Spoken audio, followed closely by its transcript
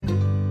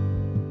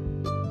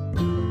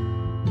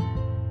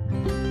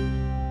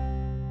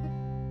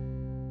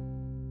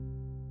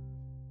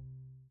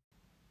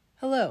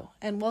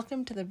and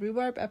welcome to the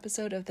Rhubarb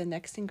episode of the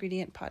Next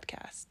Ingredient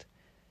podcast.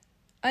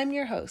 I'm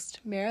your host,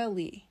 Mara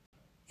Lee.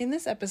 In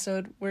this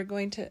episode, we're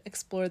going to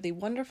explore the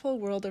wonderful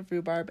world of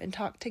rhubarb and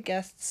talk to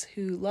guests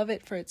who love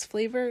it for its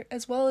flavor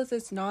as well as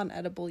its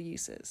non-edible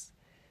uses.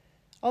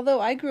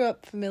 Although I grew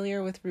up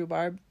familiar with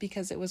rhubarb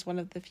because it was one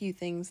of the few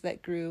things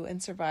that grew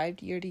and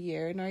survived year to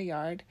year in our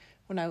yard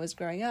when I was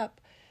growing up,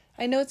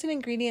 I know it's an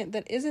ingredient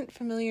that isn't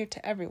familiar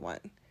to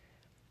everyone.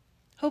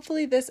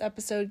 Hopefully this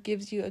episode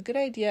gives you a good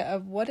idea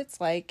of what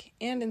it's like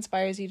and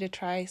inspires you to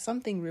try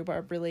something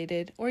rhubarb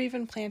related or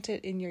even plant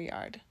it in your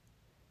yard.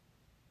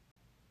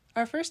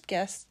 Our first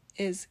guest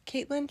is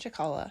Caitlin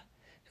Chikala,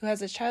 who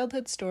has a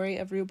childhood story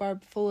of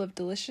rhubarb full of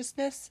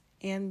deliciousness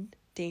and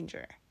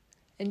danger.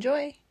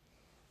 Enjoy!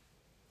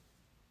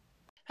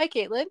 Hi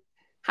Caitlin.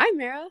 Hi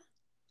Mara.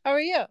 How are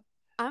you?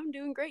 I'm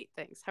doing great,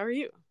 thanks. How are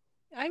you?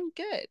 I'm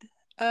good.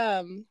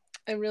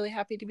 I'm really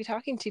happy to be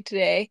talking to you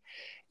today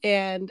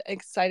and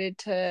excited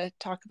to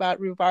talk about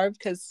rhubarb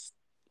because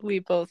we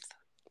both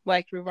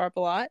like rhubarb a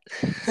lot.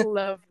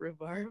 Love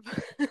rhubarb.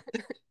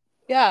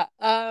 Yeah.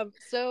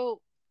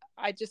 So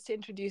just to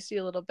introduce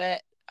you a little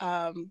bit,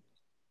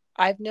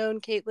 I've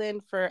known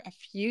Caitlin for a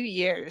few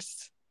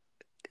years.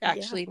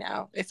 Actually,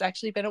 now it's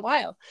actually been a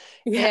while,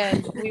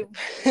 and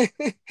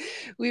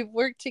we've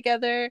worked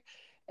together,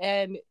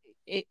 and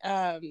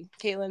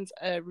Caitlin's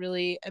a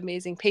really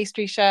amazing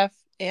pastry chef,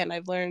 and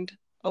I've learned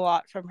a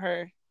lot from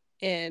her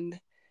in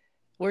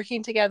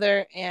working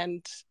together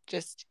and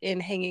just in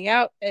hanging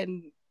out,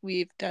 and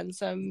we've done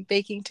some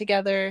baking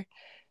together,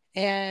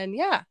 and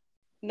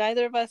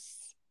neither of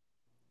us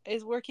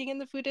is working in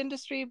the food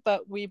industry,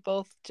 but we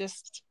both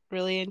just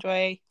really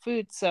enjoy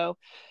food, so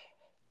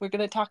we're going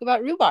to talk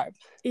about rhubarb.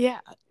 Yeah,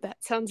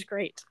 that sounds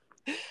great.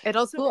 It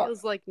also Cool.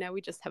 feels like now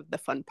we just have the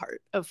fun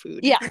part of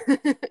food. Yeah,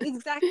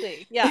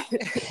 exactly. Yeah.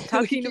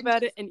 Talking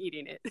about it and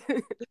eating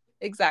it.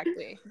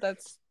 Exactly.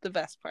 That's the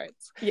best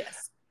parts.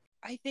 Yes.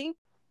 I think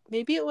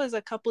maybe it was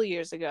a couple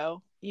years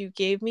ago, you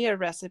gave me a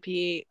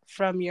recipe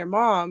from your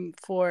mom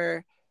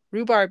for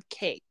rhubarb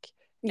cake.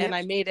 Yep. And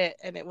I made it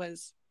and it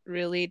was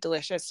really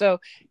delicious. So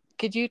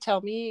could you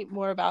tell me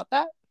more about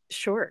that?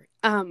 Sure.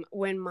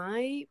 When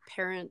my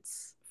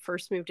parents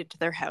first moved into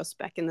their house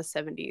back in the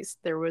 70s,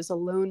 there was a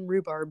lone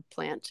rhubarb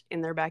plant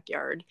in their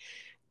backyard.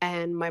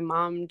 And my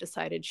mom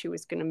decided she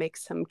was going to make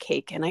some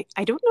cake. And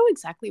I don't know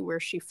exactly where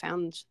she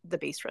found the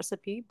base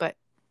recipe, but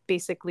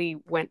basically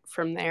went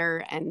from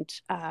there. And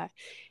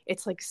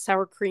it's like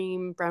sour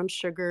cream, brown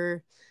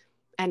sugar,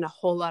 and a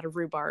whole lot of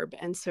rhubarb.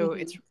 And so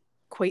it's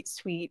quite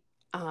sweet.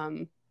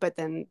 But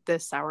then the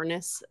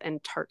sourness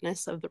and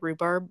tartness of the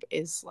rhubarb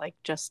is like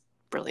just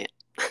brilliant.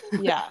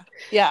 Yeah.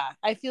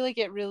 I feel like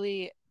it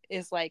really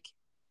is like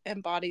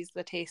embodies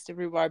the taste of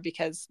rhubarb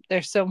because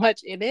there's so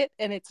much in it,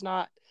 and it's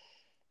not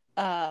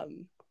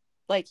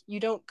like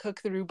you don't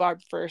cook the rhubarb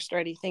first or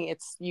anything.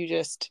 It's you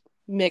just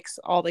mix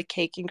all the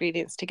cake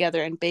ingredients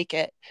together and bake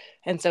it,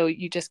 and so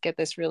you just get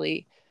this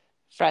really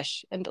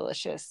fresh and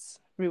delicious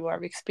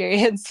rhubarb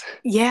experience.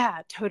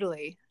 Yeah,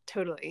 totally.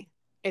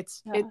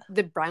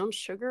 The brown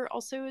sugar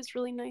also is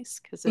really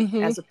nice because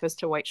as opposed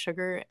to white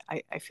sugar,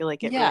 I feel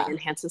like it really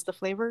enhances the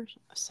flavor.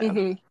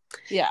 So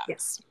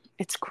yes,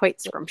 it's quite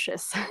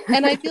scrumptious.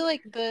 And I feel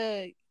like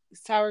the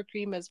sour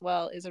cream as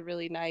well is a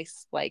really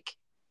nice, like,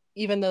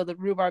 even though the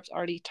rhubarb's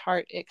already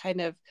tart,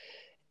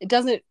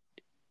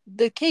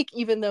 the cake,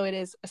 even though it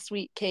is a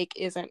sweet cake,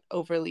 isn't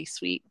overly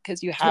sweet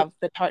because you have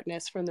the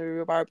tartness from the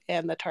rhubarb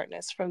and the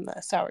tartness from the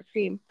sour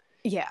cream.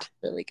 Yeah. It's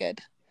really good.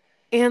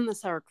 And the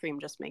sour cream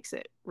just makes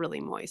it really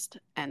moist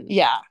and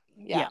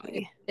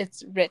yummy.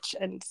 It's rich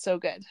and so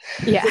good.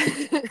 Yeah.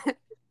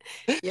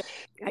 Yep.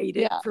 I eat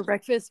it for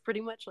breakfast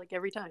pretty much like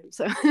every time.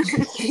 So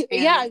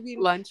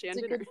lunch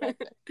and dinner.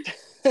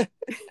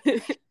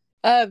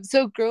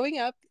 So growing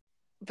up,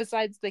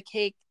 besides the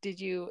cake,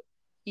 did you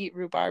eat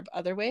rhubarb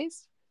other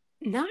ways?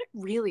 Not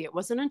really. It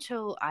wasn't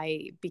until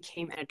I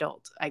became an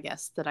adult, I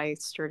guess, that I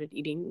started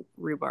eating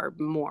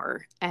rhubarb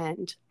more.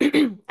 And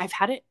I've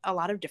had it a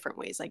lot of different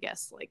ways, I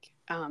guess. Like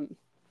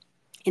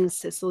in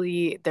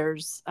Sicily,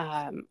 there's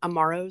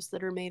amaros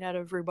that are made out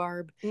of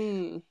rhubarb.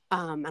 And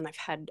I've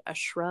had a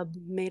shrub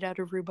made out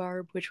of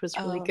rhubarb, which was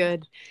really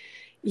good.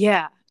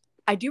 Yeah.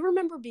 I do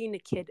remember being a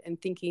kid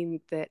and thinking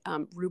that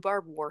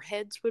rhubarb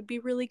warheads would be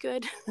really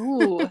good.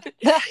 Ooh,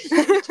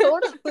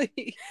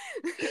 totally.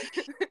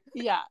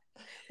 Yeah.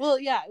 Well,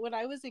 yeah, when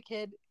I was a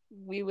kid,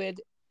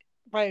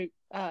 my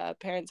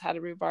parents had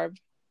a rhubarb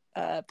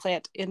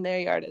plant in their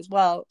yard as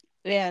well.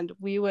 And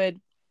we would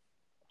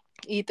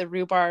eat the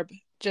rhubarb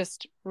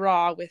just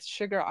raw with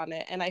sugar on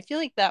it. And I feel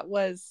like that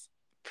was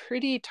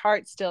pretty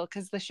tart still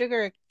because the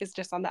sugar is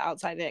just on the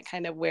outside and it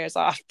kind of wears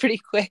off pretty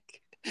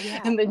quick.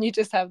 Yeah. And then you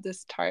just have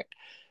this tart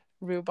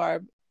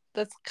rhubarb.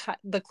 That's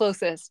the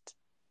closest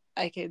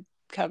I could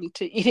come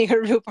to eating a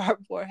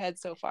rhubarb warhead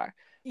so far.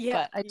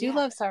 Yeah, but I do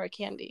love sour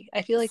candy.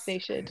 I feel like they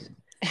should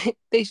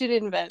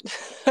invent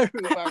a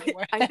rhubarb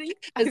warhead. I think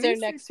as their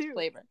next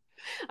flavor.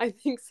 I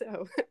think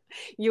so.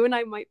 You and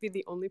I might be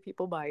the only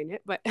people buying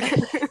it, but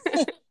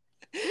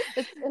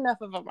It's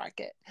enough of a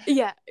market.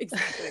 Yeah,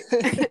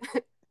 exactly.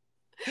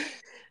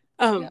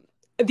 Yeah.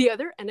 The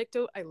other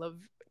anecdote I love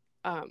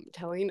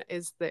telling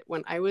is that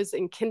when I was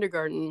in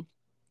kindergarten,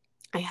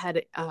 I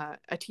had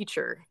a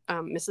teacher,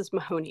 Mrs.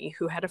 Mahoney,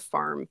 who had a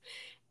farm,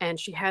 and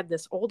she had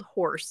this old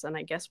horse. And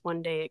I guess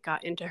one day it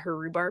got into her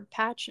rhubarb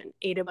patch and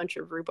ate a bunch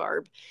of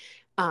rhubarb,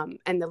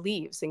 and the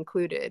leaves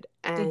included.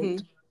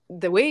 And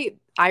the way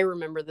I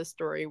remember the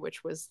story,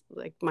 which was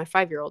like my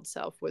 5-year-old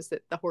self, was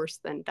that the horse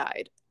then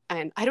died.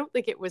 And I don't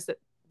think it was that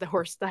the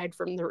horse died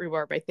from the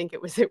rhubarb. I think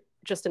it was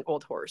just an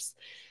old horse.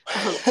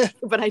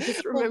 But I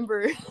just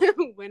remember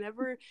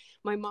whenever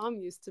my mom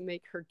used to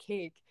make her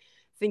cake,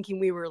 thinking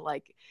we were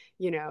like,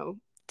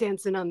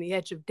 dancing on the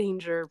edge of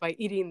danger by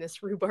eating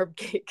this rhubarb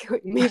cake.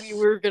 Like maybe we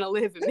were going to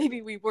live and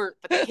maybe we weren't,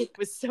 but the cake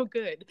was so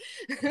good.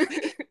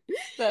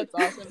 That's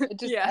awesome. It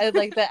just, I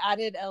like the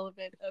added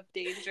element of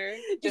danger.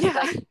 Just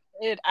like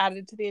it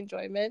added to the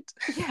enjoyment.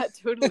 Yeah,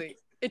 totally.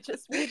 It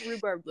just made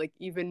rhubarb like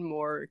even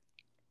more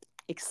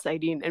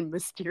exciting and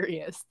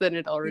mysterious than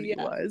it already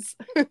was.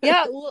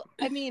 Yeah, well,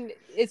 I mean,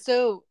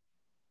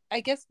 I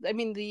guess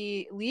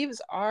the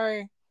leaves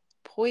are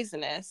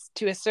poisonous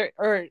to a certain,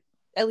 or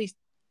at least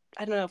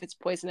I don't know if it's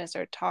poisonous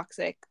or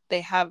toxic. They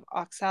have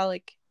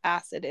oxalic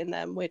acid in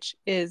them, which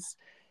is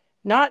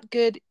not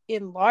good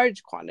in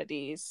large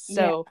quantities.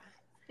 So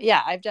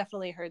yeah, I've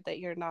definitely heard that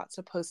you're not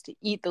supposed to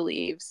eat the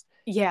leaves.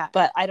 Yeah.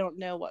 But I don't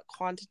know what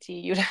quantity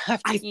you'd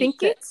have to eat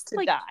think it's to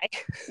like die.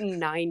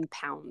 9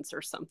 pounds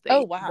or something.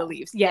 Oh, wow. The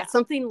leaves. Yeah,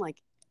 something like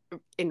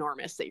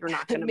enormous that you're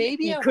not going to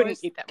maybe you a couldn't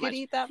horse eat that much.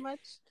 eat that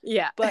much.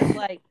 Yeah. But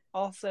like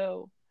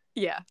also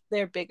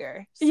they're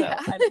bigger. So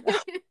I don't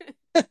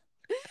know.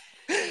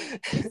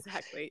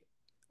 Exactly.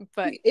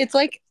 But it's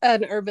like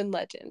an urban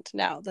legend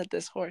now that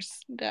this horse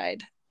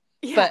died.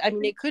 Yeah. But I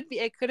mean, it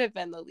could have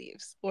been the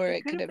leaves, or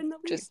it could have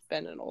just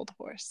been an old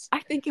horse. I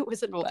think it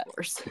was an old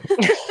horse.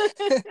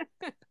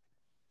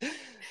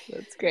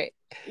 That's great.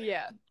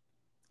 Yeah.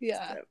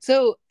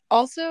 So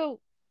also,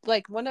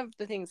 like, one of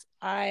the things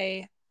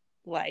I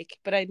like,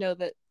 but I know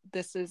that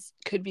this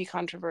could be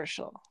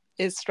controversial,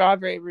 is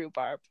strawberry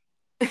rhubarb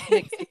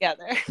mixed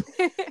together.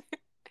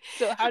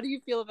 So how do you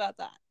feel about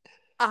that?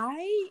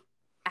 I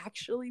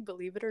actually,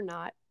 believe it or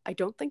not, I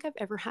don't think I've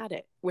ever had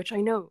it, which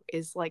I know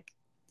is like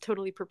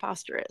totally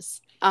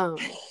preposterous.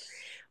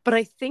 But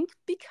I think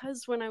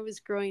because when I was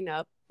growing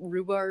up,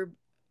 rhubarb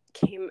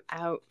came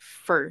out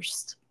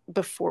first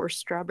before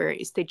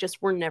strawberries. They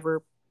just were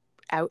never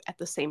out at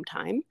the same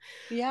time.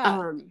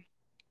 Yeah.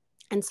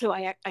 And so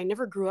I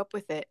never grew up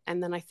with it.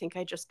 And then I think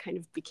I just kind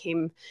of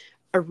became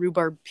a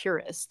rhubarb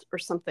purist or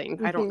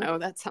something. I don't know.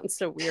 That sounds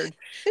so weird.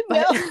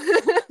 But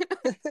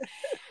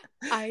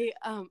I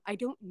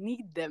don't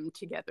need them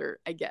together,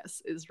 I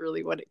guess, is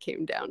really what it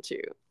came down to.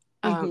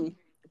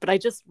 But I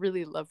just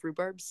really love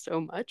rhubarb so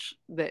much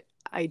that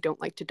I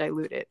don't like to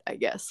dilute it, I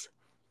guess.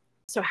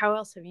 So how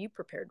else have you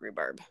prepared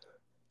rhubarb?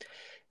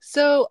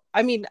 So,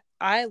 I mean,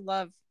 I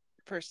love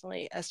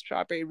personally a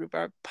strawberry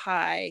rhubarb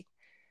pie.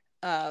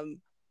 And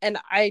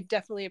I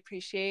definitely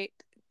appreciate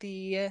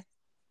the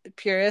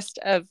purist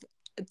of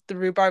the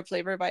rhubarb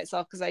flavor by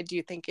itself, because I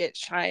do think it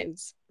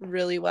shines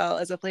really well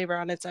as a flavor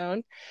on its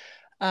own.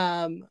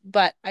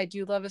 But I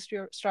do love a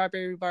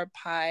strawberry rhubarb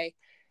pie.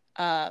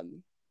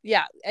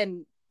 Yeah,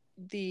 and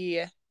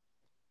the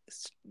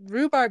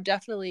rhubarb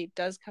definitely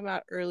does come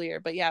out earlier,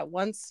 but yeah,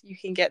 once you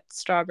can get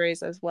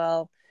strawberries as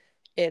well,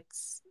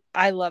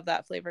 I love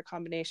that flavor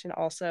combination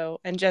also.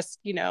 And just,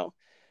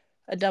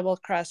 a double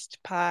crust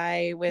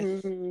pie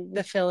with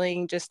the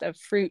filling just of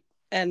fruit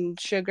and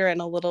sugar and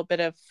a little bit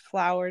of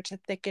flour to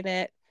thicken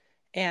it,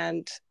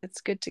 and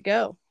it's good to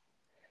go.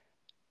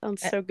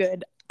 Sounds so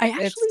good. I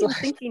actually am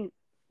thinking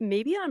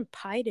maybe on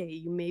Pie Day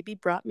you maybe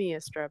brought me a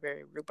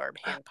strawberry rhubarb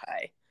hand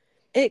pie.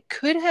 It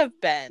could have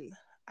been.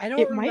 I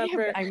don't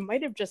remember. I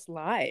might have just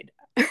lied.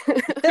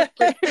 I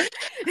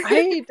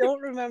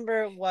don't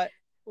remember what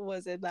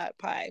was in that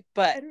pie,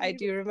 but I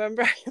do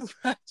remember I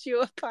brought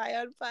you a pie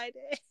on Pie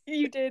Day.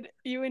 You did.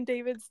 You and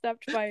David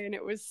stopped by and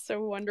it was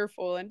so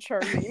wonderful and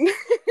charming.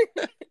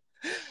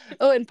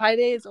 Oh, and Pie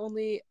Day is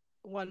only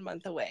 1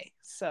 month away,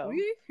 so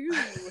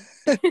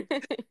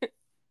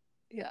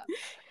yeah.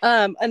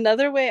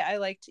 Another way I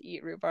like to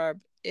eat rhubarb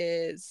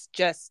is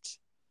just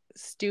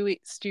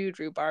stewed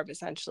rhubarb,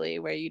 essentially,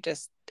 where you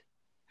just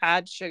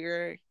add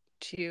sugar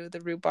to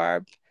the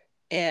rhubarb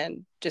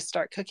and just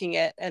start cooking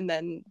it, and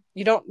then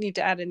you don't need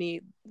to add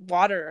any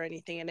water or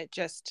anything, and it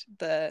just,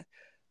 the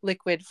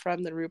liquid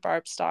from the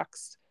rhubarb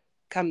stalks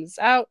comes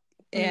out,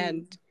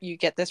 and you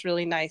get this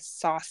really nice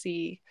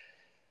saucy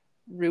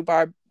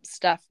rhubarb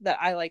stuff that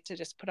I like to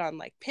just put on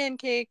like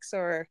pancakes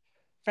or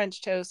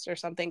French toast or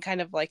something,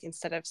 kind of like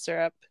instead of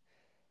syrup,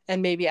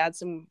 and maybe add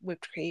some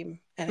whipped cream,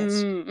 and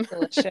it's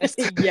delicious.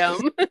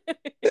 Yum.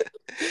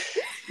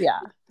 Yeah.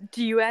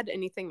 Do you add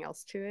anything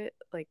else to it,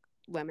 like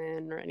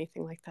lemon or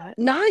anything like that?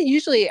 Not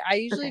usually. I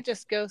usually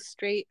just go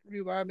straight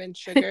rhubarb and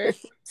sugar.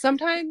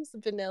 Sometimes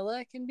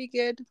vanilla can be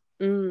good.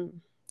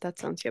 That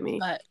sounds yummy.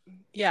 But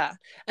yeah,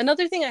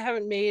 another thing I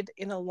haven't made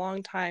in a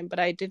long time, but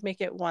I did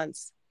make it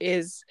once,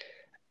 is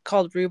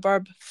called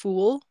rhubarb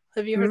fool.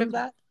 Have you heard of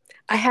that?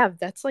 I have.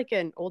 That's like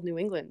an old New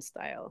England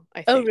style,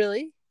 I Oh, think.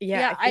 really? Yeah,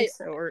 Yeah, I think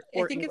I so, I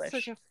or think it's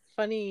such English. a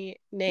funny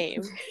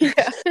name.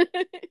 Yeah.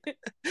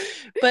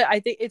 But I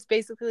think it's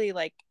basically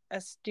like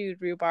a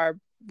stewed rhubarb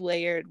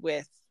layered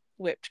with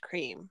whipped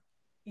cream,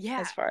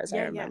 Yeah, as far as I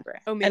yeah. remember.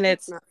 Oh, And maybe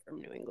it's not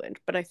from New England,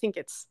 but I think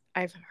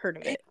I've heard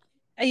of it,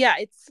 it. yeah,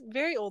 it's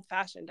very old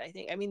fashioned, I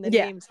think. I mean, the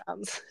Yeah, name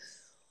sounds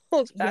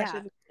old yeah,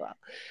 fashioned as well.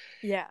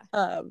 yeah.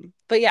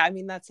 But yeah, I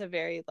mean, that's a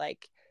very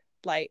like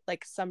light,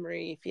 like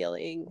summery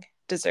feeling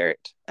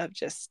dessert of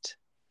just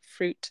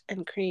fruit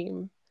and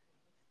cream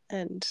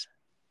and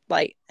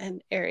light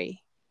and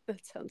airy.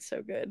 That sounds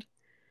so good.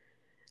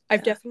 I've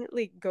Yeah.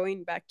 definitely,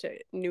 going back to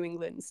New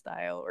England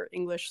style or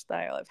English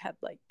style, I've had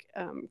like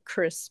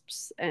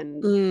crisps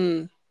and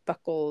Mm.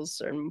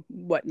 buckles and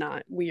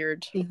whatnot,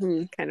 weird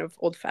Mm-hmm. kind of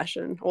old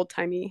fashioned, old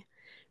timey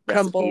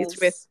recipes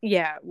Crumbles.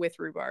 with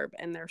rhubarb,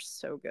 and they're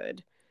so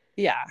good.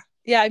 Yeah.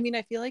 Yeah. I mean,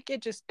 I feel like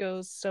it just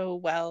goes so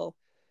well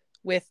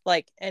with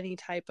like any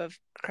type of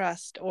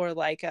crust or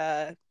like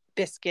a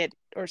biscuit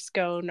or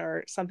scone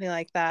or something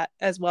like that,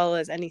 as well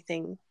as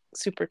anything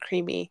super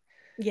creamy.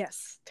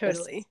 Yes,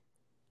 Just totally.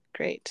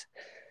 great.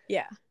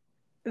 Yeah.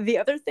 The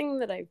other thing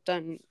that I've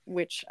done,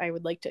 which I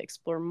would like to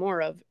explore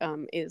more of,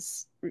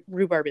 is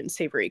rhubarb and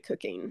savory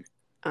cooking.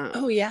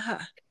 Oh, Um,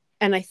 yeah.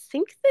 and I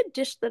think the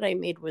dish that I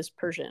made was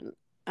Persian,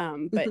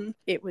 but Mm-hmm.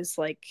 it was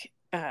like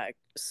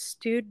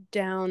stewed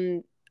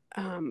down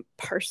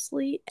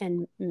parsley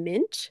and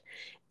mint,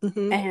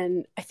 Mm-hmm.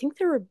 and I think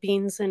there were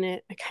beans in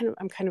it.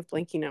 I'm kind of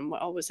blanking on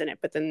what all was in it,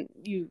 but then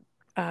you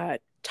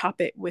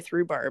top it with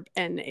rhubarb,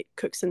 and it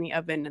cooks in the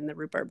oven, and the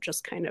rhubarb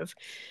just kind of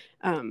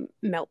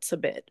melts a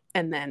bit,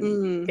 and then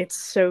Mm. it's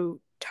so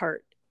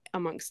tart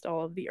amongst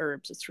all of the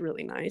herbs. It's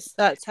really nice.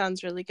 That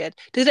sounds really good.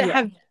 Did it Yeah,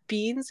 have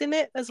beans in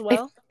it as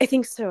well? I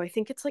think so. I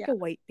think it's like Yeah. a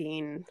white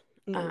bean.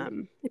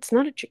 Mm. It's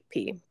not a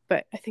chickpea,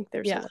 but I think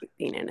there's a Yeah. white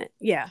bean in it.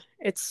 Yeah,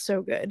 it's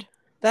so good.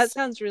 That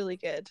sounds really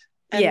good.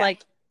 And Yeah,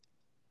 like,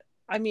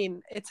 I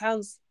mean, it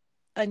sounds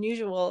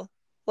unusual.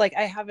 Like,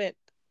 I haven't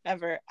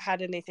ever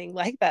had anything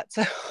like that.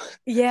 So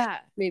yeah,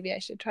 maybe I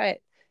should try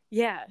it.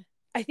 yeah.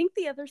 I think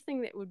the other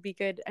thing that would be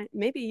good,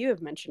 maybe you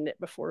have mentioned it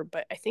before,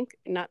 but I think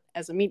not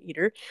as a meat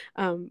eater,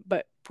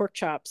 but pork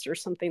chops or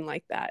something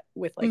like that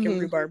with like a Mm-hmm.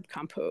 rhubarb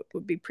compote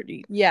would be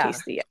pretty Yeah.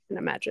 tasty, I can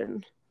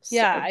imagine.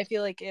 Yeah. So, I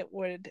feel like it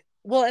would.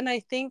 Well, and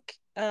I think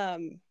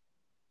the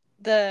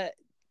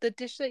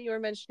dish that you were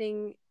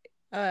mentioning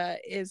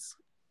is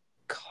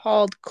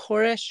called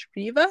Koresh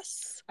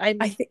Rivas. I I'm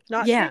think,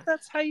 not sure yeah, if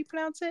that's how you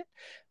pronounce it,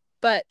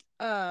 but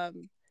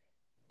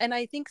and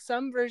I think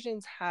some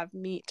versions have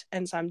meat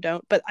and some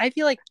don't, but I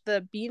feel like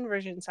the bean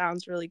version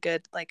sounds really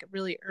good, like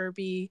really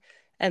herby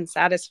and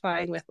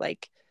satisfying with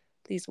like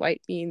these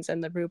white beans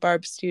and the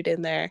rhubarb stewed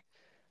in there.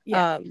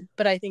 yeah,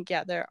 But I think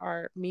yeah, there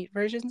are meat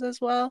versions as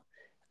well.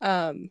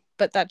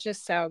 But that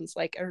just sounds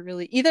like a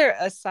really either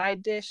a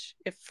side dish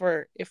if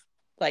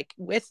like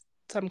with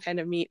some kind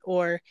of meat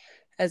or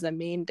as a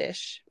main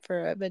dish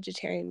for a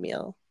vegetarian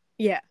meal.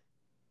 yeah.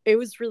 It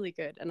was really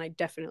good, and I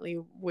definitely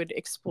would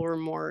explore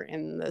more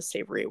in the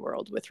savory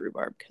world with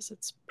rhubarb because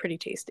it's pretty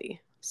tasty.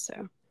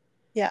 So,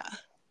 Yeah,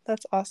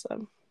 that's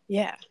awesome.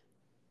 yeah.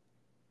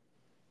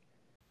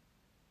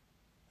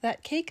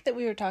 That cake that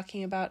we were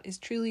talking about is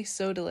truly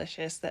so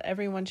delicious that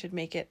everyone should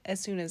make it as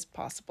soon as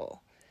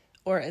possible,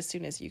 or as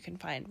soon as you can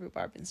find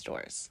rhubarb in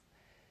stores.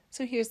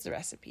 So here's the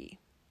recipe.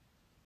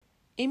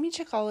 Amy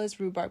Chakala's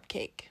rhubarb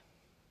cake.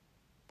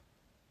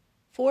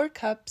 4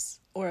 cups,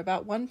 or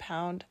about 1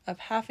 pound, of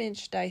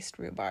half-inch diced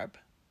rhubarb.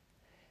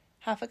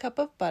 Half a cup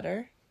of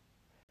butter.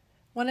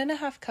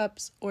 1.5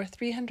 cups, or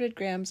 300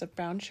 grams of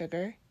brown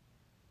sugar.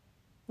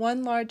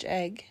 1 large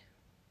egg.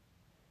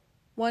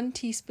 1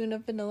 teaspoon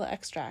of vanilla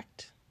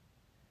extract.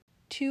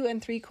 2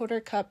 3/4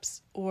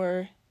 cups,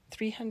 or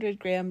 300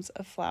 grams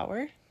of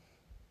flour.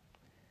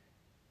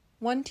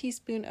 1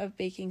 teaspoon of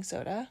baking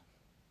soda.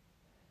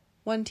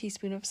 1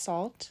 teaspoon of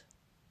salt.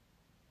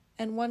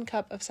 And 1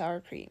 cup of sour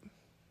cream.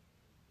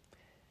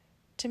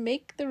 To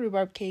make the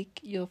rhubarb cake,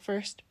 you'll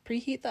first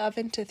preheat the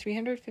oven to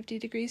 350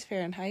 degrees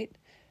Fahrenheit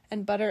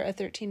and butter a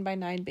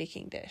 13x9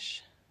 baking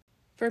dish.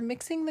 For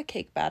mixing the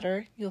cake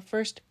batter, you'll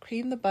first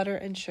cream the butter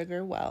and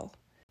sugar well.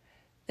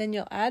 Then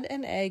you'll add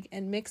an egg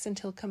and mix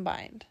until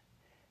combined.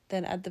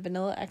 Then add the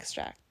vanilla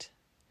extract.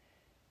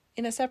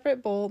 In a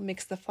separate bowl,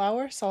 mix the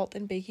flour, salt,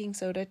 and baking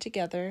soda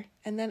together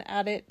and then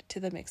add it to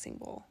the mixing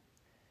bowl.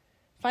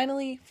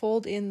 Finally,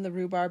 fold in the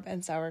rhubarb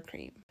and sour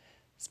cream.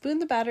 Spoon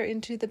the batter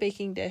into the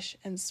baking dish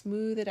and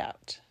smooth it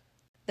out.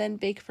 Then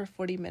bake for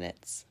 40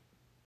 minutes.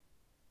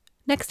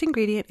 Next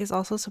ingredient is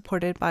also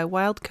supported by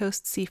Wild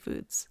Coast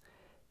Seafoods.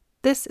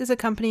 This is a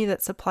company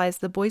that supplies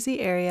the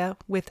Boise area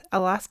with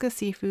Alaska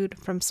seafood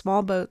from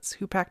small boats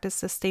who practice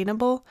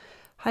sustainable,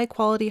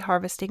 high-quality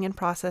harvesting and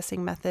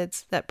processing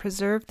methods that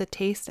preserve the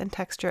taste and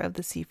texture of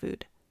the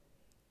seafood.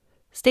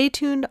 Stay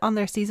tuned on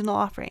their seasonal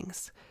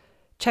offerings.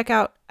 Check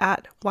out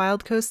at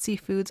Wild Coast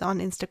Seafoods on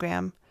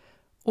Instagram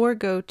or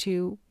go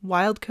to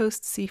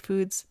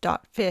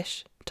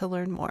wildcoastseafoods.fish to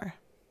learn more.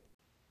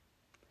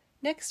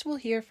 Next, we'll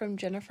hear from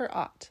Jennifer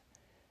Ott.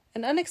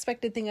 An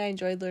unexpected thing I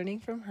enjoyed learning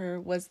from her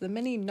was the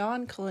many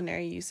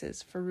non-culinary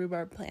uses for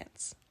rhubarb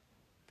plants.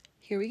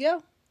 Here we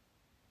go.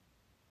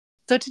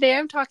 So today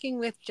I'm talking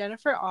with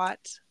Jennifer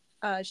Ott.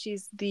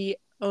 She's the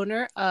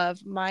owner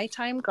of My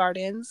Time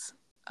Gardens,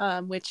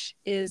 which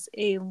is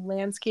a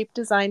landscape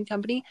design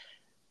company.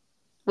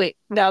 Wait,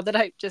 now that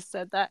I just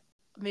said that,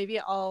 maybe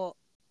I'll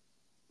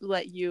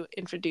let you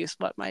introduce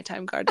what My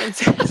Time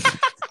Gardens is.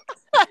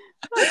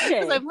 Okay.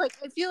 Because I'm like,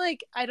 I feel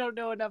like I don't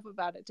know enough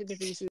about it to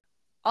introduce you.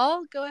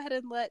 I'll go ahead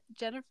and let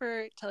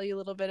Jennifer tell you a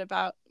little bit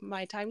about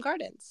My Time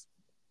Gardens.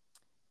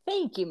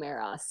 Thank you,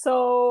 Mara.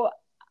 So,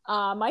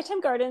 My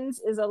Time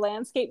Gardens is a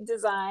landscape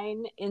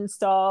design,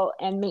 install,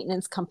 and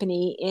maintenance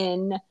company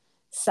in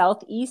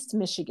Southeast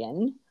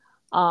Michigan.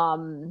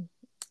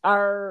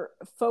 Our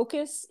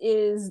focus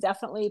is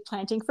definitely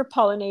planting for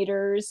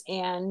pollinators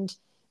and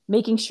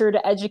making sure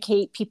to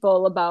educate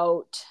people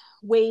about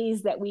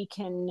ways that we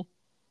can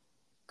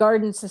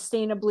garden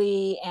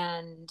sustainably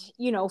and,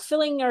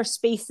 filling our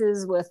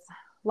spaces with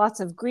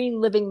lots of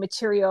green living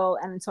material.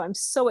 And so I'm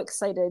so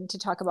excited to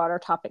talk about our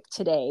topic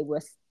today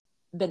with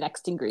the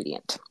next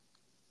ingredient.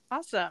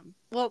 Awesome.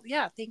 Well,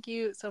 yeah, thank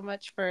you so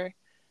much for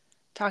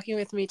talking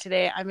with me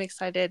today. I'm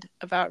excited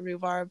about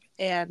rhubarb.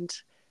 And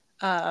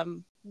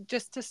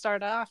just to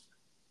start off,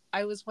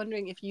 I was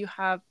wondering if you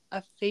have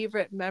a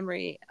favorite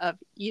memory of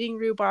eating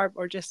rhubarb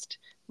or just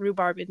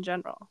rhubarb in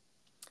general.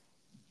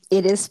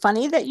 It is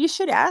funny that you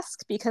should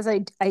ask because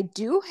I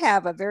do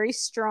have a very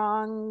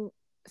strong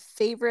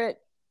favorite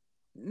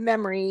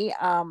memory.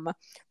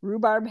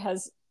 Rhubarb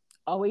has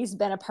always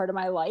been a part of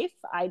my life.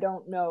 I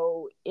don't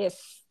know if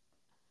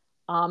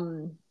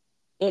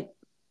it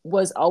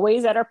was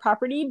always at our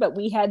property, but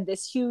we had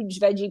this huge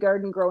veggie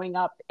garden growing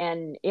up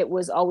and it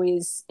was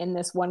always in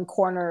this one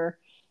corner.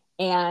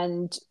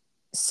 And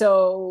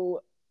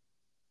so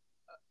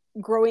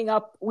growing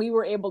up, we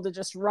were able to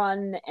just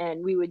run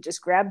and we would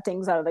just grab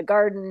things out of the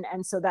garden.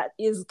 And so that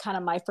is kind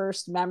of my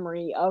first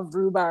memory of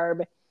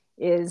rhubarb,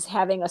 is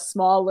having a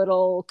small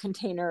little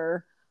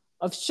container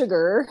of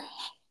sugar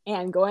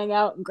and going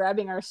out and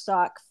grabbing our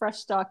fresh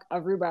stalk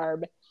of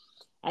rhubarb.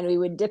 And we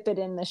would dip it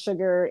in the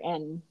sugar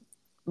and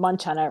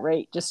munch on it,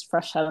 right? Just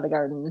fresh out of the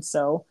garden.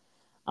 So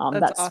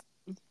that's awesome.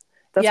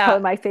 That's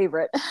probably my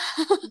favorite.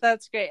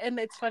 That's great. And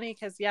it's funny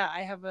because,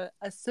 I have a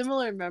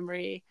similar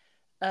memory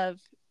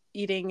of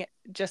eating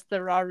just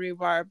the raw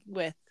rhubarb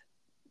with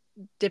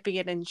dipping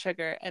it in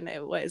sugar. And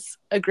it was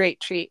a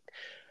great treat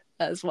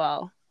as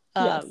well.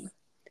 Yes.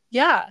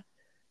 Yeah.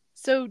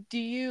 So do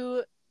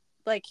you,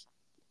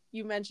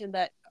 you mentioned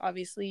that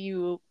obviously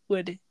you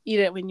would eat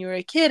it when you were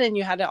a kid and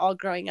you had it all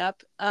growing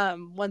up.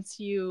 Once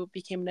you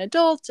became an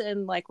adult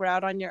and were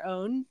out on your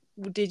own,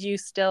 did you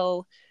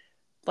still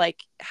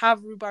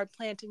have rhubarb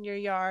plant in your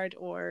yard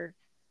or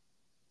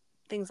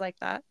things like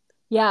that?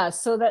 Yeah,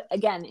 so that,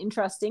 again,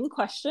 interesting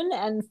question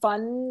and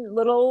fun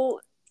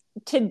little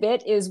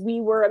tidbit is we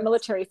were a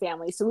military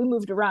family, so we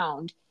moved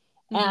around.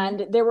 Mm-hmm.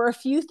 And there were a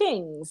few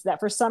things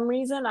that for some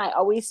reason I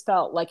always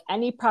felt like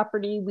any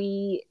property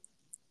we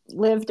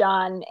lived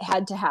on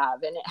had to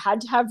have, and it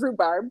had to have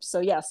rhubarb. So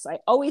yes, I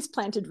always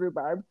planted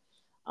rhubarb.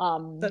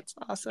 That's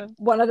awesome.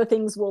 One of the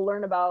things we'll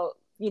learn about,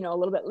 a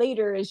little bit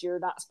later is you're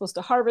not supposed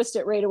to harvest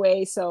it right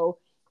away. So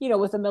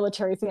with a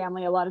military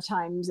family, a lot of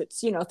times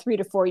it's, 3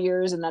 to 4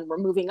 years and then we're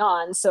moving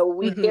on. So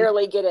we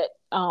barely get it,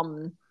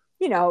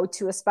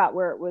 to a spot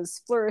where it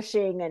was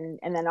flourishing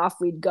and then off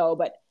we'd go.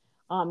 But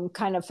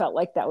kind of felt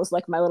like that was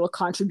my little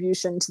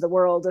contribution to the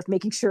world of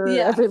making sure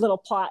every little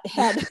plot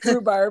had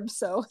rhubarb.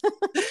 So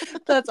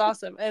that's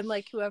awesome. And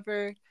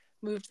whoever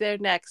moved there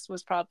next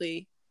was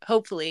probably,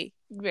 hopefully,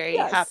 very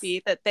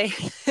happy that they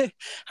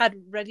had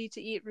ready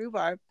to eat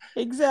rhubarb.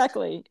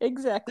 Exactly.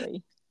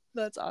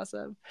 That's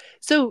awesome.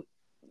 So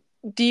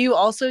do you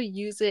also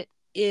use it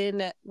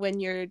when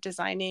you're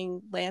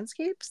designing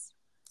landscapes?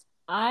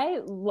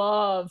 I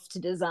love to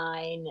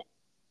design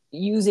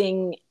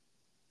using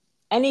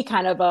any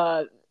kind of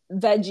a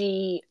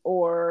veggie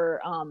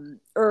or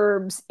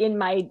herbs in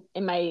my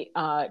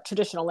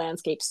traditional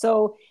landscape.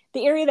 So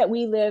the area that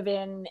we live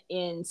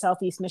in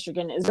Southeast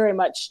Michigan is very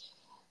much,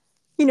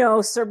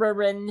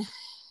 suburban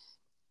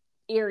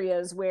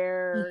areas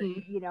where,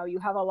 you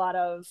have a lot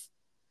of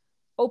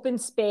open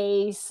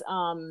space,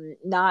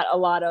 not a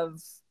lot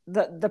of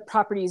the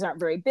properties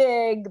aren't very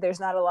big. There's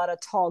not a lot of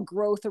tall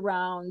growth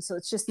around. So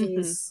it's just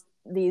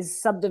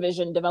these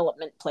subdivision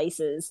development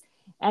places.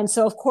 And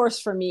so, of course,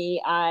 for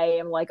me, I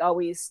am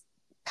always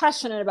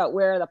passionate about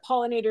where the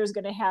pollinator is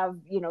going to have,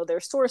 their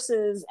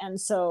sources. And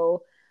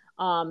so,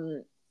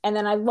 and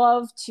then I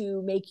love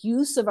to make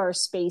use of our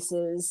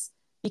spaces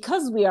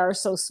because we are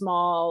so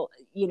small,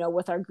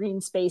 with our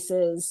green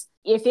spaces.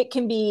 If it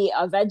can be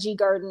a veggie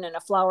garden and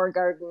a flower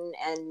garden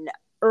and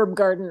herb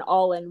garden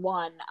all in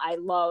one, I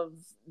love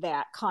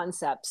that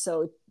concept.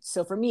 So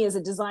for me as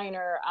a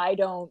designer, I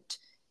don't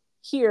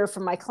hear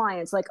from my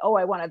clients oh,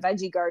 I want a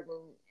veggie garden,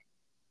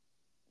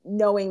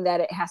 knowing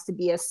that it has to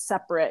be a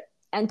separate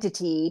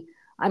entity.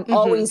 I'm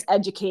always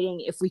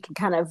educating if we can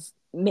kind of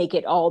make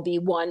it all be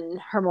one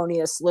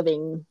harmonious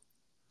living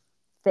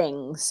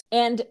things.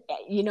 And,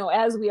 you know,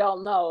 as we all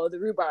know, the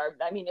rhubarb,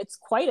 I mean, it's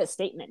quite a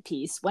statement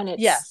piece when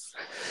it's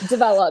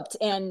developed.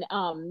 And,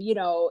 you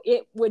know,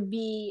 it would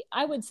be,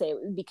 I would say it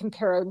would be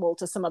comparable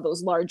to some of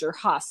those larger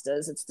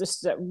hostas. It's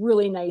just a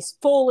really nice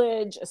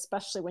foliage,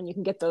 especially when you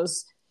can get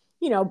those,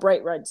 you know,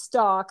 bright red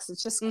stalks.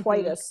 It's just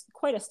quite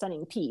a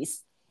stunning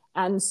piece.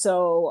 And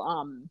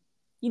so,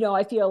 you know,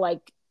 I feel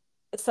like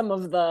some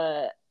of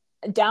the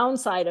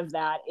downside of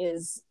that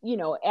is, you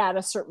know, at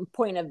a certain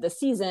point of the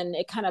season,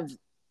 it kind of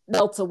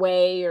melts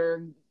away,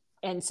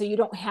 and so you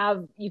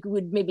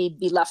would maybe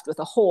be left with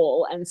a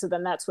hole. And so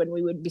then that's when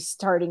we would be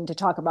starting to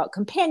talk about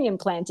companion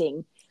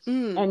planting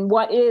and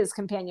what is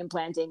companion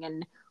planting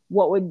and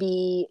what would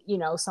be, you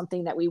know,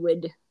 something that we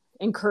would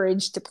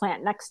encourage to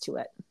plant next to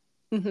it.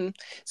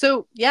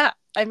 So yeah,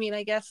 I mean,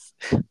 I guess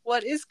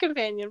what is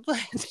companion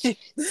planting?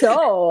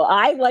 So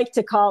I like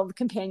to call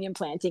companion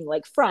planting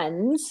like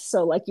friends.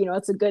 So like, you know,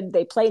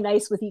 they play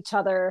nice with each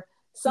other.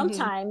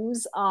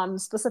 Sometimes,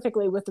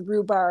 specifically with the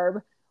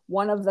rhubarb,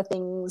 one of the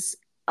things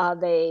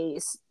they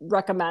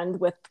recommend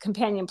with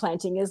companion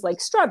planting is like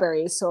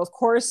strawberries. So of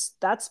course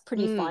that's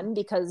pretty fun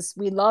because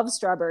we love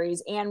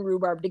strawberries and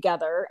rhubarb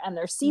together, and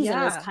their season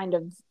is kind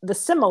of the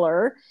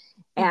similar.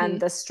 And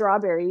the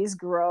strawberries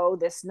grow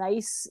this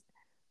nice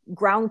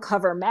ground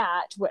cover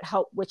mat,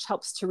 which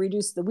helps to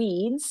reduce the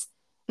weeds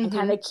and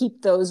kind of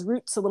keep those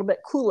roots a little bit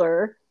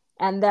cooler.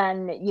 And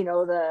then, you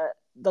know,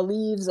 the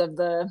leaves of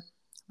the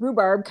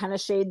rhubarb kind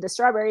of shade the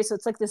strawberry. So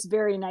it's like this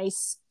very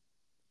nice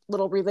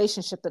little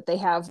relationship that they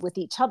have with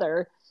each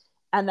other.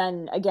 And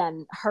then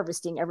again,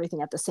 harvesting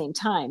everything at the same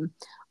time.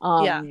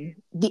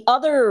 The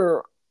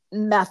other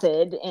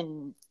method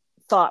and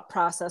thought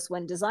process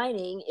when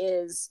designing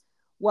is,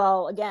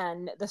 well,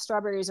 again, the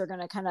strawberries are going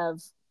to kind of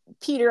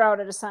peter out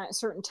at a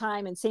certain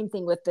time, and same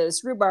thing with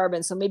this rhubarb.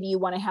 And so maybe you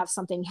want to have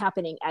something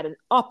happening at an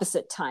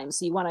opposite time.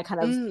 So you want to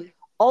kind of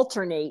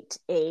alternate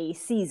a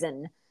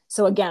season.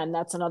 So again,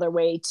 that's another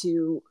way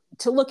to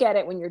look at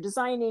it when you're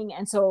designing.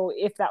 And so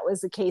if that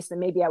was the case, then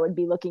maybe I would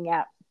be looking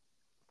at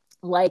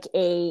like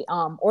a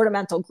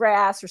ornamental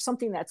grass or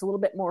something that's a little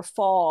bit more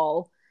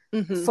fall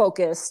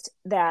focused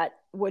that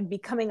would be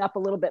coming up a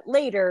little bit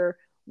later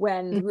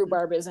when the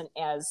rhubarb isn't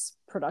as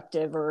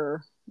productive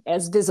or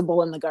as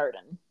visible in the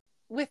garden.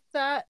 With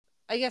that,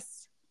 I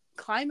guess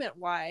climate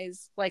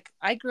wise, like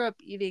I grew up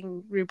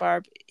eating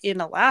rhubarb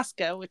in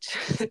Alaska, which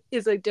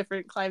is a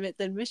different climate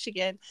than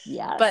Michigan.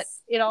 Yes. But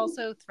it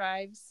also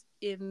thrives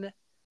in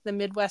the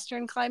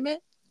Midwestern climate.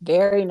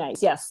 Very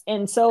nice. Yes.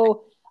 And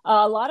so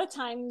a lot of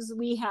times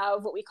we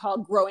have what we call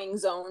growing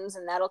zones,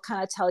 and that'll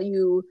kind of tell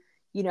you,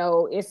 you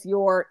know, if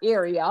your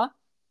area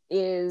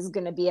is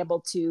going to be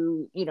able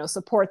to, you know,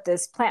 support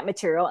this plant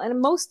material.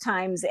 And most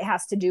times it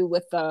has to do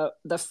with the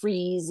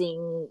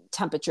freezing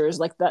temperatures,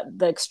 like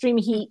the extreme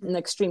heat and the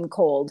extreme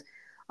cold.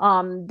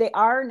 They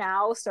are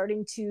now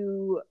starting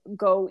to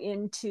go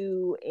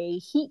into a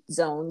heat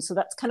zone. So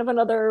that's kind of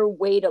another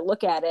way to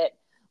look at it.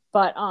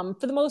 But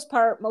for the most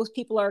part, most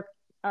people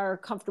are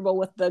comfortable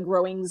with the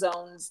growing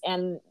zones,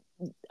 and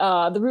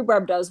the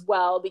rhubarb does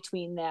well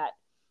between that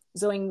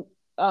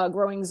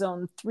growing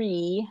zone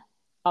 3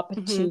 up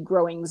to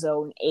growing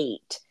zone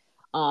 8.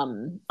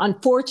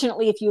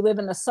 Unfortunately, if you live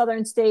in the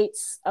southern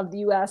states of the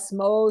US,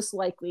 most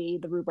likely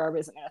the rhubarb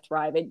isn't going to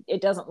thrive.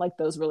 It doesn't like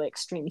those really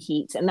extreme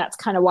heats. And that's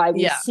kind of why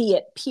we see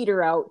it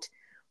peter out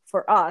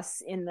for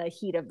us in the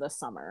heat of the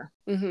summer.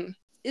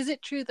 Is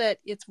it true that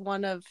it's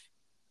one of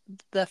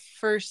the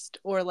first,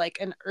 or like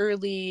an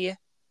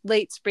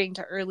late spring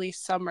to early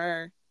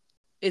summer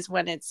is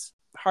when it's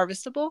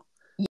harvestable?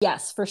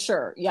 Yes, for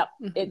sure. Yep.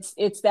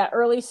 It's that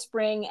early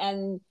spring,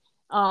 and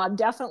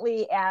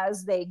definitely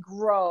as they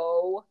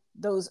grow,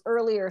 those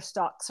earlier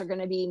stalks are going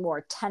to be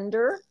more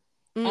tender.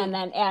 And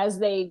then as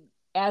they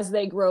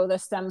grow, the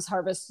stems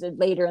harvested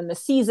later in the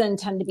season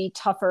tend to be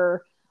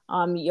tougher.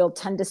 You'll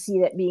tend to see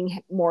it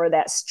being more of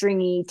that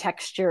stringy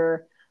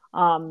texture.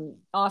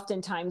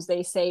 Oftentimes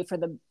they say for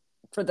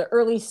the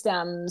early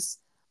stems,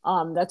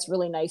 that's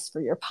really nice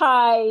for your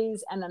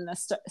pies. And then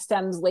the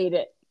stems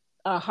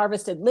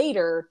harvested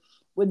later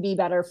would be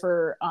better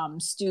for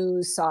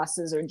stews,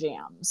 sauces, or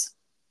jams.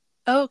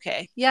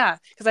 Okay. Yeah.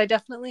 Because I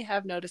definitely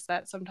have noticed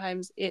that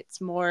sometimes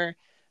it's more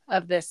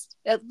of this,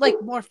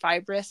 like more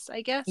fibrous,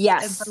 I guess.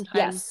 Yes. And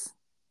sometimes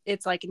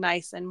it's like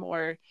nice and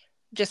more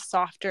just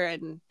softer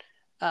and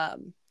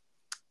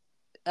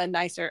a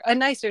nicer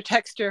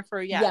texture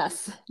for,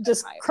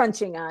 just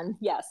crunching on.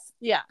 Yes.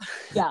 Yeah.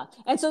 Yeah.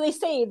 And so they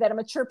say that a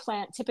mature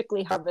plant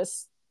typically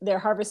their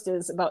harvest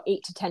is about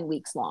 8 to 10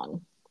 weeks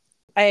long.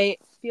 I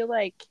feel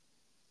like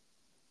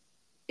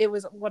it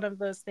was one of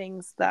those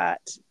things that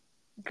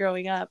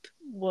growing up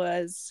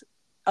was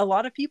a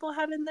lot of people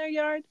had in their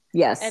yard.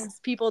 Yes. And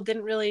people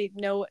didn't really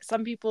know,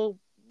 some people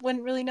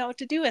wouldn't really know what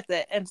to do with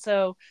it. And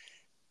so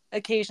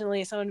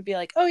occasionally someone would be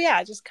like, oh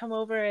yeah, just come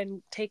over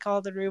and take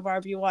all the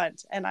rhubarb you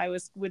want. And I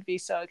would be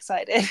so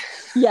excited.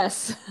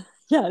 Yes.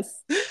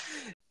 Yes.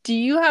 Do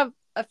you have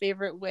a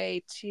favorite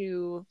way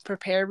to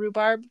prepare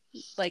rhubarb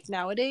like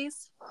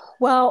nowadays?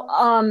 Well,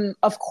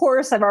 of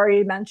course, I've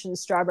already mentioned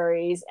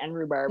strawberries and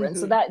rhubarb, and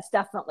so Mm-hmm. that's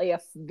definitely a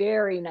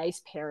very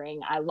nice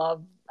pairing. I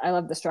love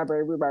the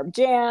strawberry rhubarb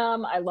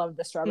jam. I love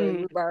the strawberry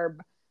Mm.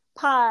 rhubarb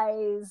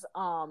pies.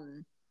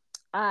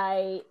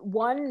 I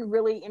one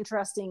really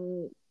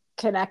interesting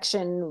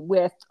connection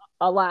with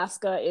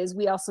Alaska is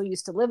we also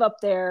used to live up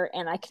there,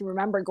 and I can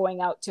remember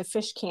going out to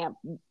fish camp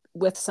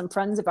with some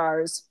friends of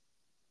ours,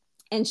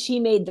 and she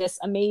made this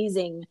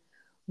amazing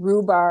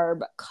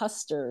rhubarb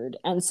custard.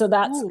 And so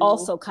that's Ooh.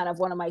 also kind of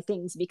one of my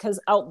things, because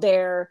out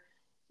there,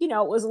 it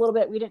was a little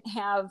bit, we didn't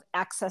have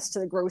access to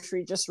the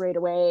grocery just right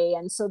away.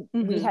 And so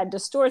we Mm-hmm. had to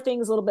store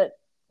things a little bit,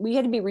 we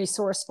had to be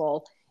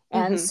resourceful.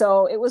 And Mm-hmm.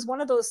 so it was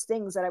one of those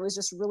things that I was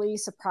just really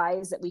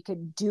surprised that we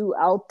could do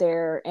out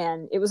there.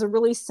 And it was a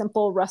really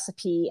simple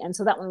recipe. And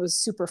so that one was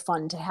super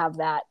fun to have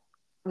that.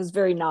 It was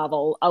very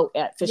novel out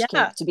at fish Yeah.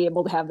 camp to be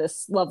able to have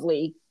this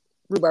lovely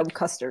rhubarb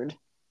custard.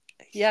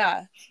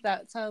 Yeah.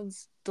 That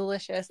sounds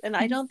delicious. And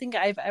I don't think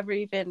I've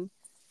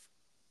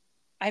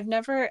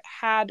never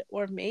had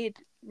or made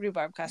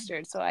rhubarb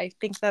custard. So I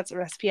think that's a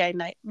recipe I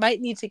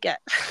might need to get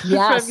from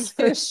Yes, you.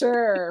 for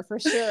sure. For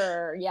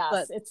sure. Yes,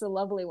 But it's a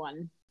lovely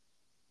one.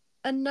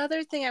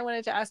 another thing I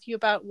wanted to ask you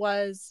about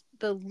was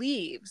the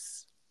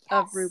leaves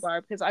of Yes.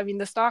 rhubarb, because I mean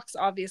the stalks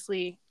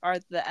obviously are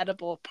the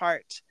edible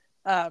part,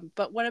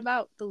 but what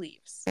about the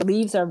leaves? The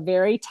leaves are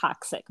very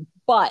toxic,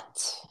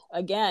 but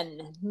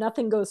again,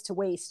 nothing goes to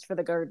waste for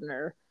the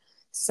gardener.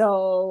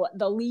 So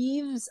the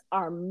leaves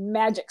are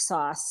magic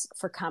sauce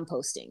for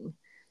composting. Oh.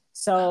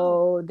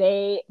 So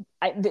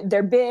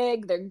they're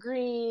big, they're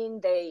green,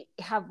 they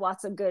have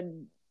lots of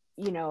good,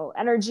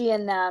 energy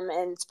in them,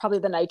 and it's probably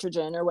the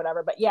nitrogen or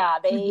whatever. But yeah,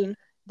 Mm-hmm.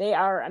 they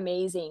are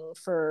amazing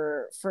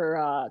for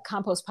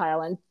compost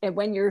pile. And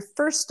when you're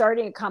first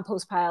starting a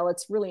compost pile,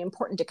 it's really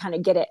important to kind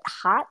of get it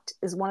hot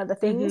is one of the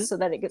Mm-hmm. things, so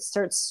that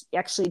starts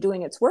actually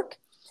doing its work.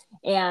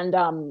 And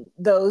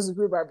those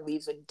rhubarb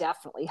leaves would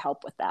definitely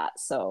help with that.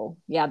 So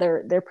yeah,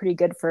 they're pretty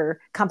good for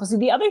composting.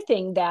 The other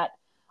thing that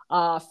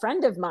a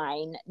friend of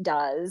mine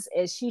does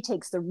is she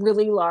takes the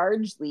really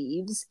large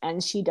leaves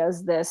and she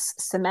does this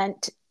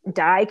cement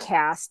die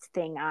cast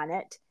thing on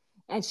it,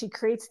 and she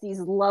creates these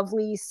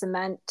lovely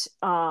cement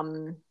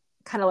kind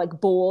of like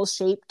bowl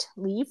shaped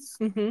leaf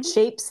Mm-hmm.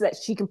 shapes that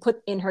she can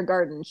put in her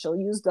garden. She'll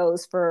use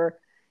those for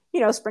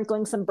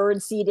sprinkling some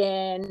bird seed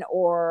in,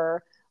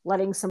 or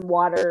letting some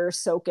water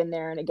soak in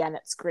there. And again,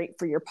 it's great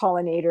for your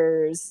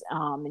pollinators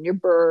and your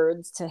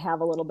birds to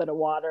have a little bit of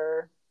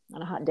water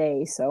on a hot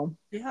day. So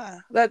Yeah,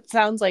 that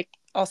sounds like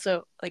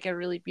also like a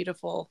really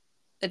beautiful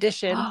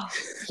addition.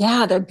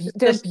 yeah, they're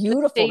The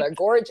beautiful. shape. They're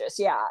gorgeous.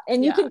 Yeah.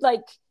 And you Yeah. could,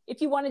 like,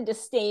 if you wanted to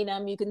stain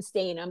them, you can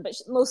stain them, but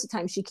most of the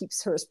time she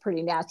keeps hers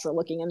pretty natural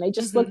looking, and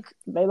Mm-hmm.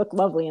 they look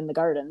lovely in the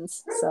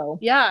gardens. So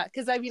Yeah,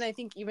 because I mean, I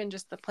think even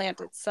just the plant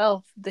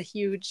itself, the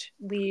huge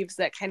leaves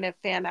that kind of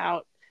fan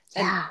out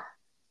and yeah,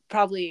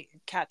 probably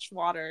catch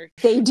water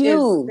they is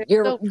do.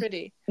 they're so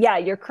pretty.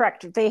 You're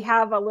correct. They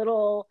have a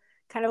little,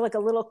 kind of like a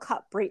little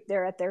cup right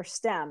there at their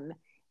stem.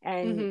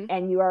 Mm-hmm.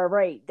 And you are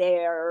right.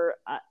 They're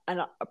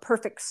a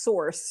perfect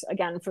source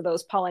again for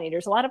those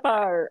pollinators. A lot of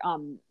our,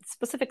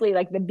 specifically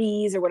like the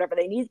bees or whatever,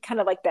 they need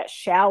kind of like that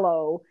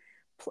shallow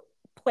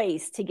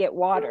place to get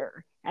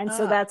water. And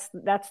so Ah.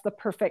 that's the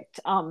perfect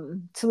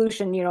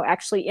solution,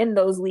 actually in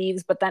those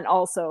leaves. But then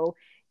also,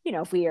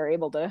 if we are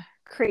able to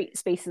create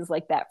spaces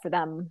like that for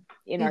them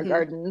in our Mm-hmm.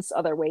 gardens,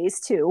 other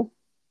ways too.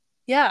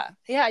 Yeah,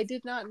 yeah, I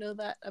did not know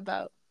that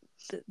about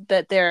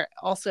that. They're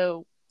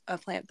also a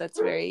plant that's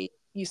very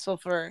useful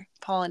for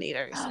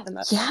pollinators, and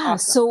that's Yeah, awesome.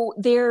 so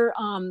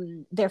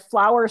their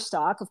flower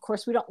stalk, of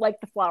course we don't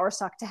like the flower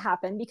stalk to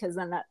happen because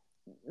then that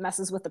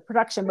messes with the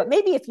production. But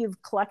maybe if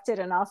you've collected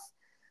enough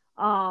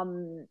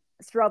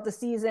throughout the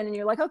season and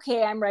you're like,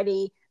 okay, I'm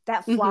ready,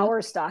 that Mm-hmm.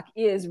 flower stalk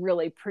is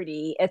really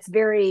pretty. It's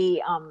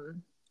very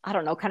I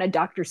don't know, kind of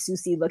Dr.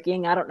 Susie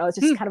looking. I don't know, it's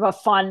just kind of a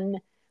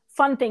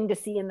fun thing to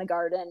see in the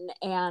garden,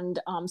 and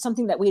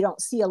something that we don't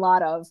see a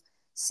lot of.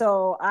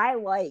 So I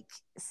like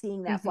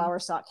seeing that Mm-hmm. flower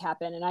stalk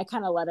happen, and I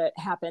kind of let it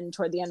happen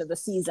toward the end of the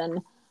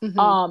season.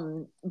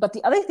 Mm-hmm. But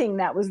the other thing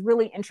that was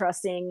really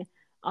interesting,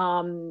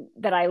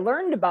 that I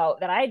learned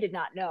about that I did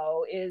not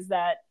know, is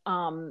that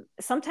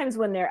sometimes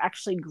when they're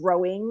actually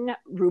growing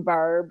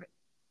rhubarb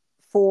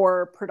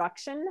for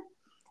production,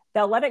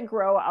 they'll let it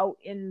grow out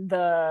in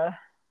the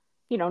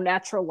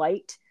natural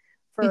light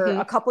for Mm-hmm.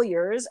 a couple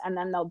years, and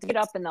then they'll dig it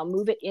up and they'll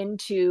move it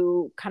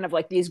into kind of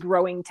like these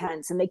growing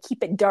tents, and they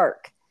keep it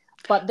dark.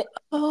 But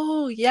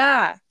Oh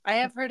yeah, I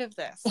have heard of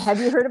this. have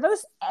you heard of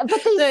this?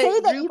 But they The say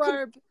that you can.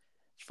 rhubarb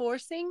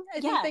forcing, I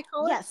think Yeah. they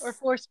call it, or Yes.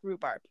 forced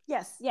rhubarb.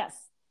 Yes.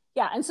 Yes.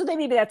 Yeah. And so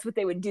maybe that's what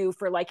they would do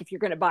for, like, if you're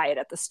going to buy it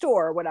at the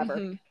store or whatever.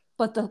 Mm-hmm.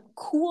 But the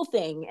cool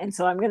thing, and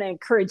so I'm going to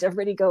encourage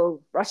everybody to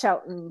go rush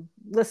out and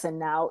listen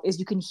now, is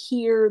you can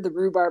hear the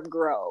rhubarb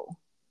grow.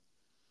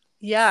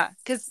 Yeah,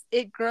 because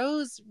it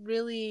grows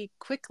really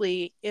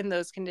quickly in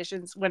those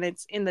conditions when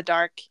it's in the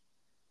dark. Is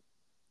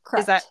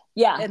Correct. that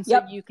Yeah. and so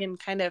Yep. you can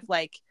kind of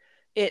like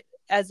it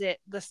as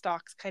the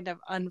stalks kind of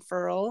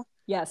unfurl,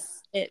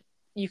 Yes.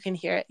 You can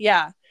hear it.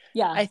 Yeah.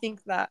 Yeah. I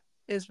think that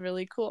is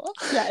really cool.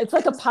 Yeah, it's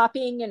like a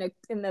popping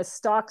and the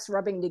stalks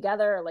rubbing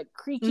together, like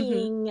creaking,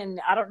 Mm-hmm.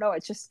 and I don't know,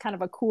 it's just kind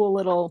of a cool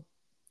little.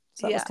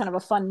 So that was kind of a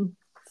fun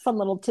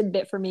little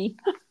tidbit for me.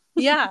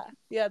 Yeah,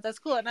 that's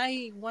cool. And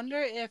I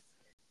wonder if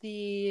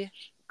the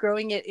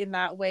growing it in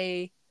that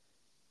way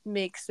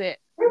makes it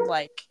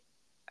like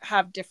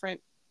have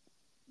different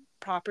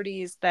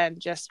properties than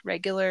just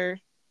regular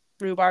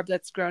rhubarb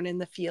that's grown in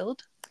the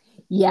field.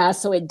 Yeah,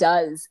 so it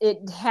does.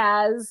 It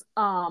has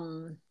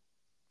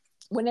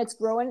when it's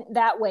growing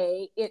that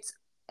way,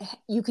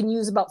 you can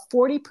use about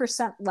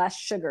 40% less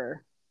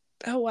sugar.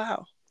 Oh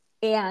wow.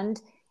 And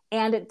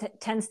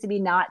it tends to be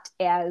not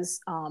as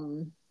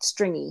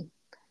stringy.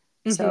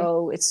 Mm-hmm.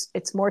 So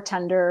it's more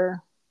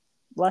tender,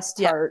 less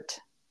tart.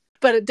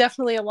 But it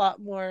definitely a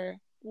lot more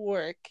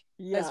work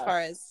Yes. as far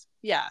as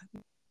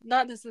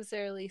not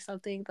necessarily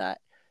something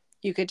that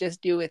you could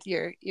just do with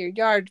your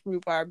yard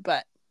rhubarb,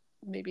 but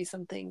maybe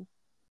something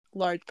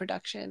large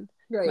production.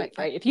 Right.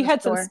 If you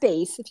had some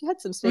space,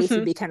 mm-hmm.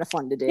 it'd be kind of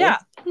fun to do. Yeah.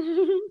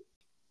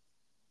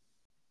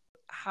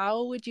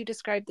 How would you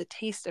describe the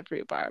taste of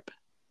rhubarb?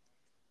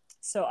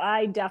 So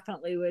I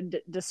definitely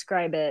would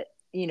describe it,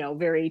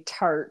 very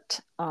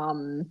tart.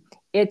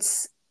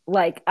 It's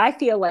like, I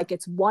feel like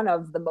it's one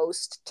of the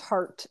most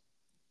tart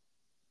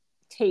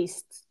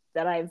tastes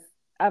that I've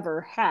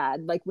ever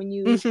had. Like when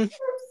you mm-hmm.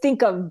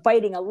 think of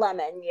biting a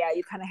lemon,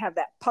 you kind of have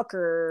that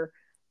pucker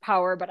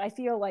power, but I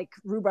feel like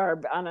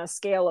rhubarb on a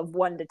scale of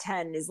 1 to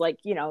 10 is like,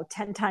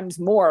 10 times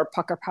more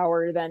pucker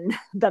power than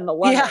the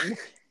lemon. Yeah.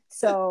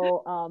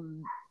 So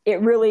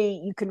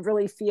you can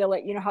really feel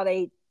it. You know how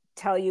they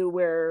tell you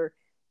where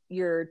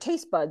your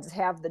taste buds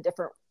have the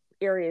different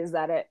areas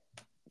that it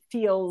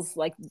feels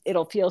like,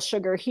 it'll feel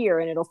sugar here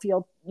and it'll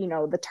feel,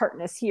 the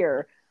tartness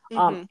here.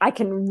 Mm-hmm. I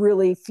can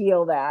really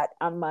feel that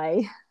on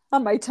my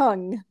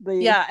tongue.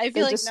 I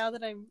feel like now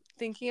that I'm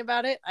thinking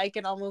about it, I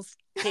can almost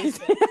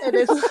taste it. And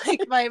it's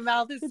like my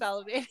mouth is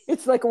salivating.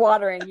 It's like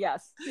watering.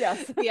 Yes. Yeah.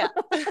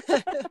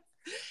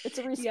 It's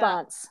a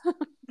response.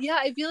 Yeah,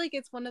 I feel like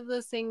it's one of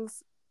those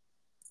things,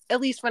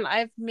 at least when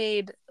I've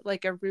made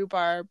like a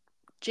rhubarb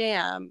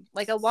jam,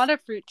 like a lot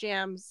of fruit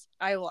jams,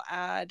 I will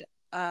add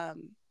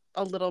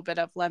a little bit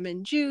of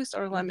lemon juice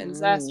or lemon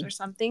zest or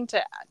something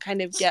to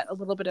kind of get a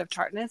little bit of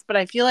tartness. But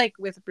I feel like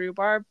with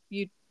rhubarb,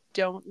 you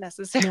don't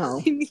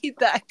necessarily need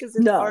that because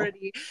it's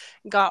already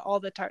got all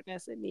the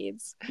tartness it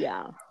needs.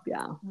 Yeah.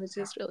 Which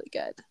is really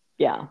good.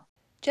 Yeah.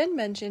 Jen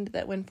mentioned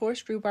that when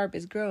forced rhubarb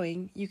is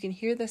growing, you can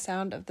hear the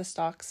sound of the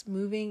stalks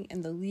moving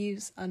and the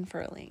leaves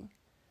unfurling.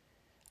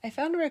 I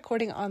found a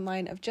recording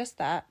online of just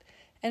that,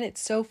 and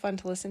it's so fun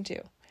to listen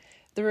to.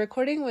 The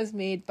recording was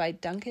made by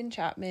Duncan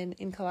Chapman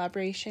in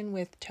collaboration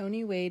with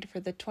Tony Wade for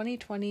the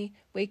 2020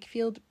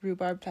 Wakefield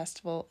Rhubarb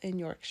Festival in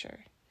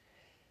Yorkshire.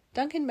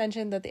 Duncan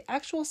mentioned that the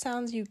actual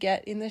sounds you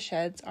get in the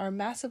sheds are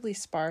massively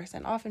sparse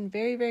and often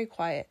very, very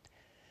quiet.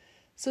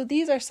 So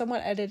these are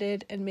somewhat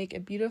edited and make a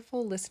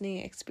beautiful listening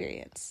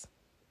experience.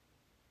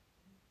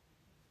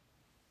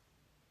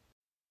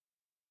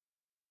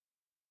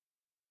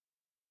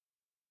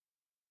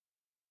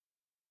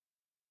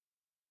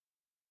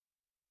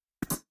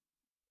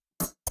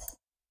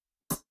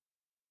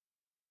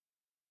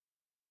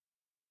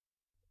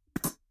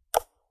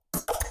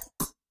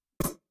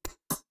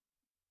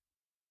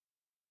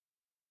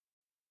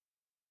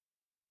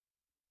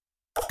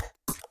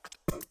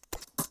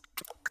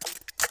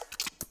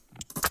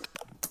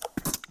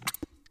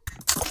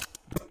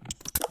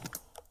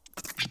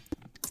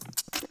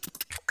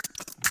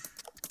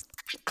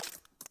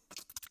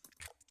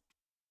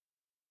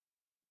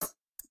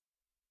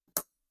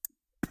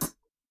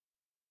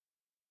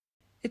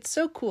 It's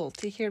so cool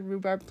to hear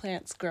rhubarb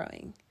plants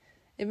growing.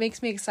 It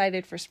makes me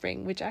excited for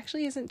spring, which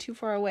actually isn't too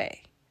far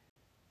away.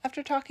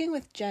 After talking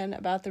with Jen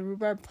about the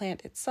rhubarb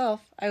plant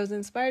itself, I was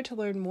inspired to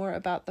learn more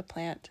about the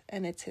plant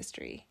and its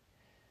history.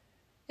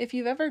 If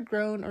you've ever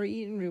grown or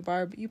eaten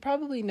rhubarb, you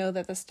probably know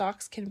that the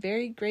stalks can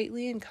vary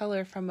greatly in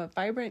color from a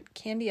vibrant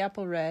candy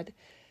apple red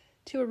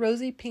to a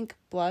rosy pink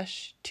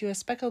blush to a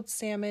speckled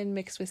salmon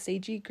mixed with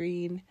sagey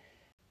green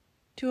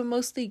to a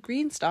mostly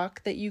green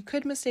stalk that you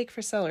could mistake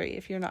for celery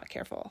if you're not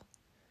careful.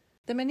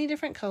 The many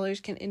different colors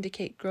can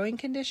indicate growing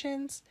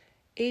conditions,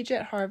 age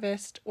at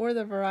harvest, or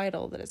the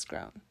varietal that is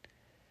grown.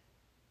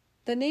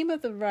 The name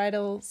of the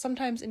varietal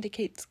sometimes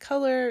indicates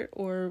color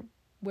or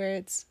where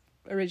it's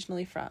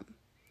originally from.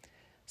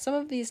 Some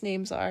of these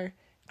names are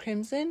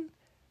Crimson,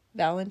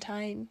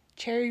 Valentine,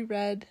 Cherry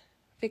Red,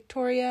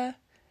 Victoria,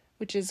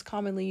 which is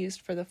commonly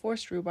used for the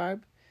forced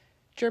rhubarb,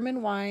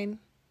 German Wine,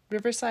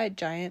 Riverside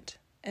Giant,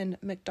 and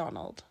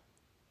McDonald.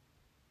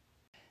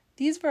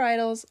 These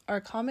varietals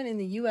are common in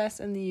the US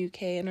and the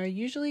UK and are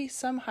usually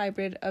some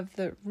hybrid of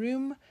the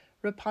Rheum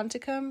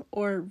raponticum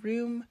or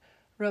Rheum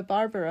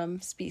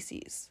rhubarbarum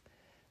species.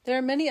 There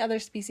are many other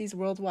species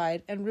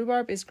worldwide, and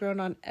rhubarb is grown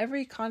on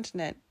every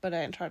continent but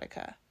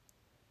Antarctica.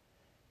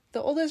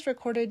 The oldest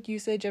recorded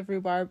usage of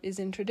rhubarb is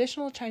in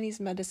traditional Chinese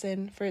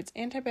medicine for its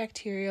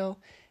antibacterial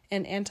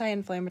and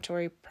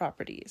anti-inflammatory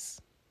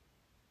properties.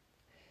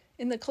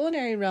 In the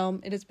culinary realm,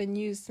 it has been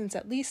used since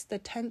at least the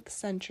 10th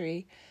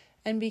century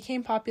and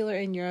became popular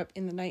in Europe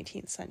in the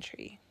 19th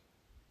century.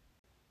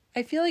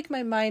 I feel like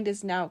my mind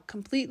is now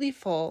completely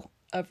full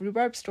of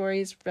rhubarb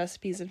stories,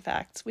 recipes, and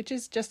facts, which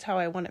is just how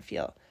I want to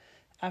feel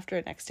after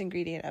a Next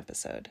Ingredient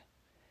episode.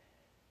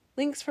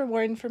 Links for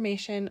more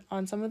information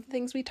on some of the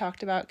things we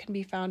talked about can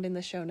be found in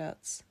the show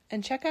notes.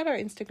 And check out our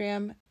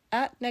Instagram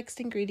at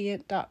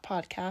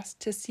nextingredient.podcast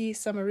to see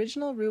some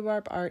original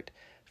rhubarb art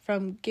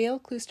from Gail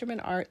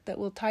Kloosterman Art that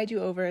will tide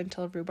you over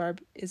until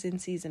rhubarb is in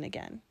season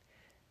again.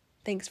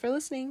 Thanks for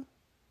listening.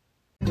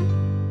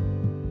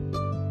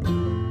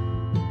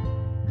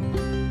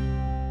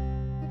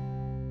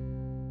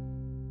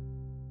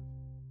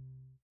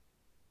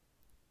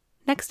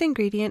 Next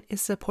Ingredient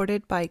is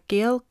supported by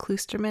Gail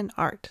Kloosterman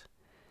Art.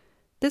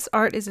 This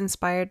art is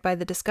inspired by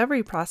the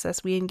discovery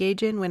process we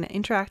engage in when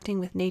interacting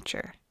with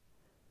nature.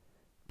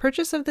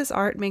 Purchase of this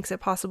art makes it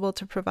possible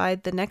to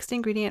provide the Next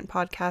Ingredient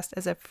podcast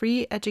as a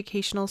free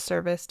educational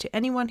service to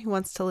anyone who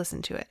wants to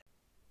listen to it.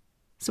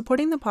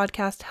 Supporting the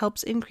podcast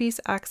helps increase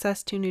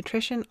access to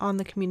nutrition on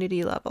the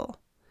community level.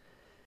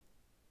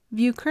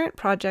 View current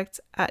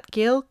projects at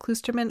Gail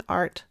Kloosterman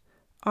Art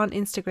on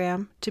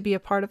Instagram to be a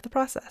part of the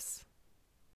process.